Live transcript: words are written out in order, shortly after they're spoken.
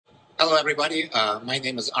Hello, everybody. My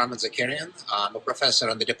name is Armin Zakarian. I'm a professor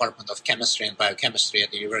in the Department of Chemistry and Biochemistry at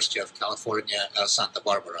the University of California, Santa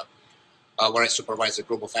Barbara, where I supervise a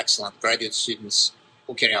group of excellent graduate students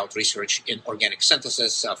who carry out research in organic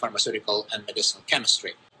synthesis, pharmaceutical, and medicinal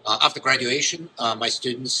chemistry. After graduation, my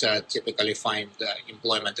students typically find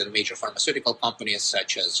employment in major pharmaceutical companies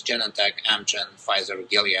such as Genentech, Amgen, Pfizer,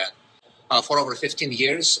 Gilead. For over 15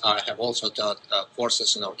 years, I have also taught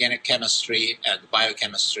courses in organic chemistry and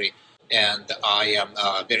biochemistry, and I am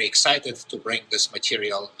very excited to bring this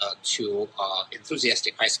material to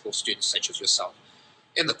enthusiastic high school students such as yourself.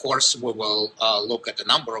 In the course, we will look at a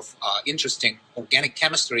number of interesting organic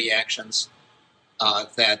chemistry reactions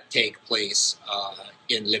that take place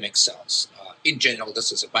in living cells. In general,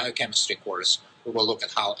 this is a biochemistry course. We will look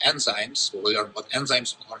at how enzymes, we will learn what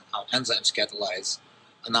enzymes are and how enzymes catalyze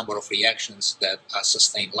a number of reactions that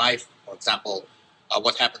sustain life. For example,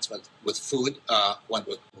 what happens with food when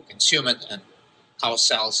we consume it, and how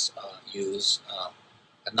cells use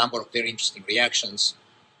a number of very interesting reactions,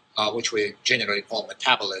 which we generally call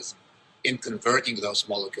metabolism, in converting those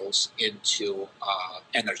molecules into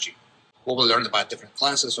energy. We will learn about different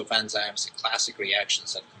classes of enzymes, the classic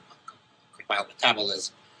reactions that compile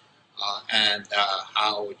metabolism, and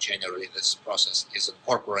how generally this process is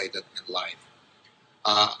incorporated in life.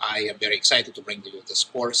 I am very excited to bring to you this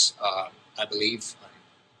course. I believe, I'm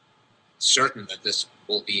certain that this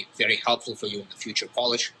will be very helpful for you in the future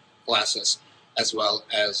college classes, as well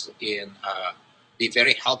as in be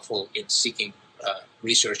very helpful in seeking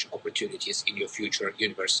research opportunities in your future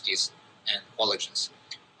universities and colleges.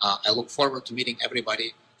 I look forward to meeting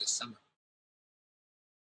everybody this summer.